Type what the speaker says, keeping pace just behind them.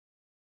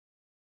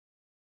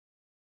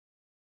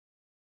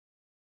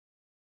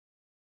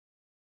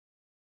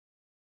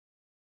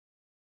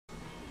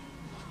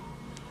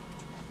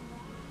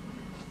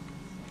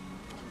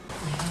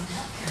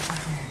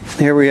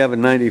Here we have a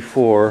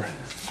 94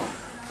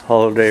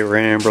 Holiday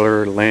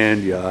Rambler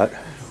land yacht.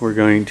 We're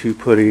going to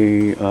put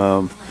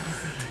a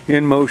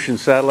in-motion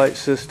satellite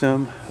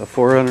system, a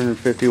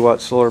 450 watt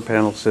solar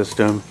panel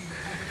system,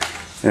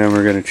 and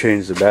we're going to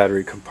change the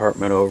battery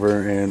compartment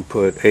over and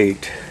put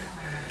 8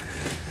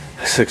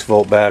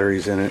 6-volt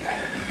batteries in it.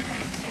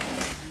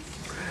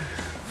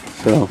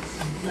 So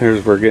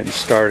here's where we're getting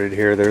started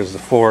here. There's the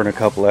 4 and a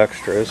couple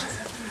extras.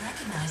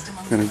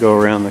 I'm going to go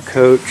around the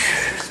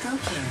coach.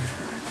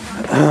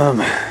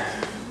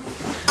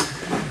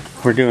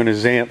 We're doing a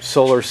ZAMP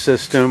solar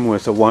system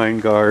with a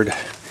Winegard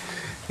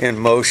in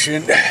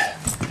motion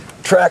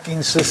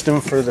tracking system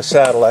for the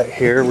satellite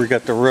here. We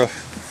got the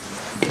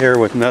roof here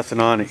with nothing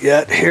on it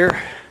yet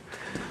here.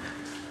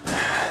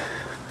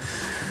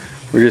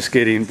 We're just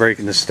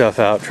breaking the stuff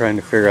out, trying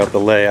to figure out the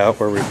layout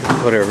where we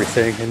can put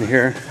everything in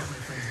here.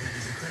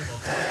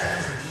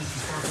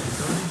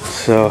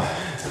 So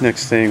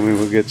next thing we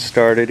will get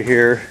started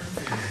here.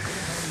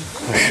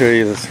 I'll show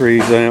you the 3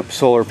 ZAMP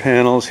solar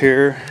panels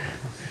here.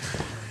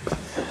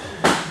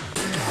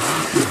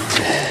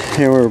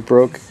 Here we're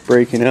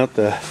breaking out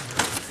the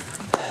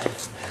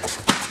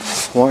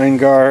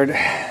Winegard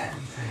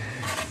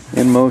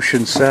in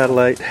motion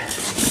satellite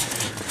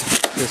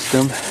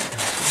system.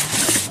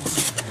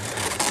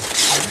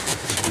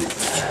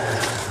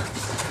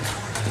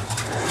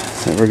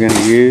 That we're going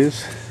to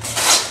use.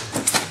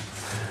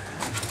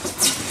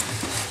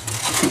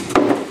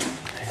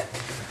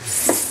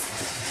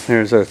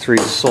 There's our 3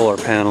 solar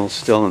panels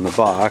still in the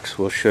box.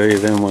 We'll show you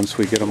them once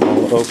we get them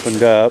all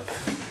opened up.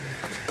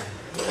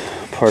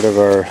 Part of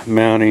our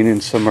mounting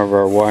and some of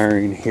our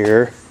wiring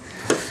here.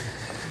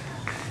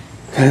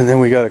 And then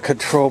we got a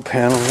control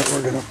panel that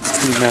we're going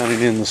to be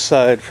mounting in the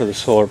side for the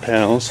solar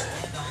panels.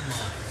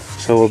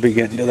 So we'll be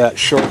getting to that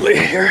shortly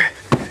here.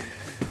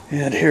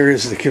 And here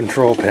is the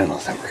control panel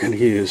that we're going to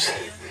use.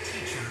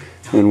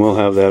 And we'll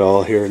have that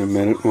all here in a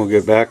minute. We'll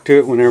get back to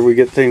it whenever we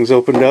get things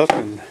opened up,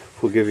 and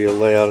we'll give you a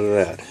layout of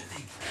that.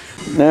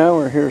 Now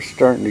we're here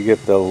starting to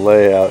get the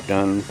layout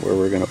done where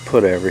we're going to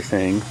put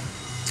everything.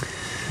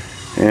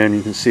 And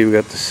you can see we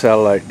got the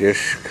satellite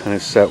dish kind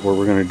of set where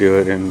we're going to do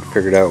it, and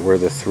figured out where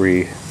the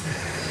 3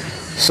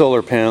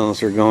 solar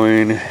panels are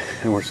going,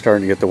 and we're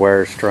starting to get the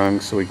wires strung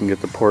so we can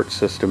get the port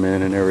system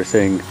in and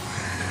everything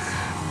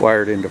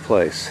wired into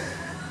place.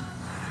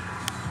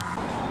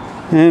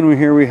 And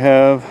here we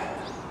have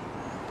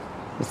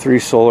the 3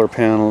 solar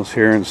panels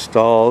here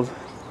installed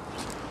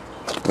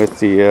with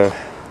the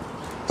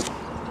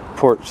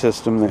port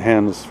system that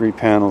handles 3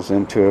 panels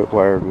into it,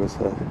 wired with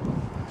a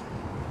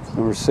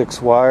number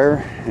 6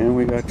 wire, and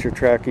we got your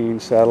tracking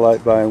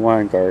satellite by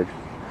Winegard.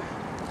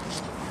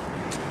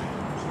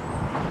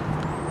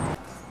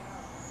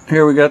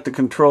 Here we got the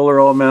controller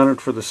all mounted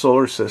for the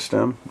solar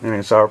system, and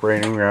it's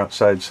operating. We're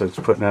outside, so it's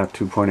putting out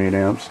 2.8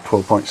 amps,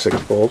 12.6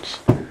 volts.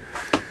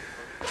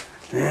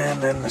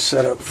 And then the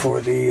setup for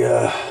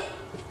the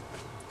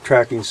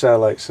tracking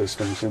satellite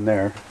systems in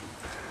there.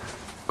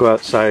 Go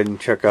outside and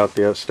check out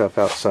the stuff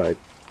outside.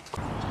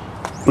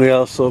 We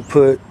also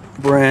put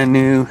brand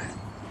new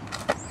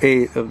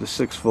 8 of the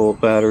 6-volt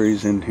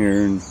batteries in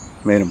here, and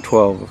made them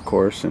 12 of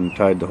course, and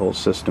tied the whole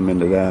system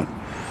into that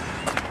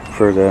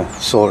for the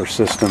solar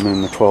system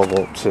and the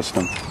 12-volt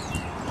system.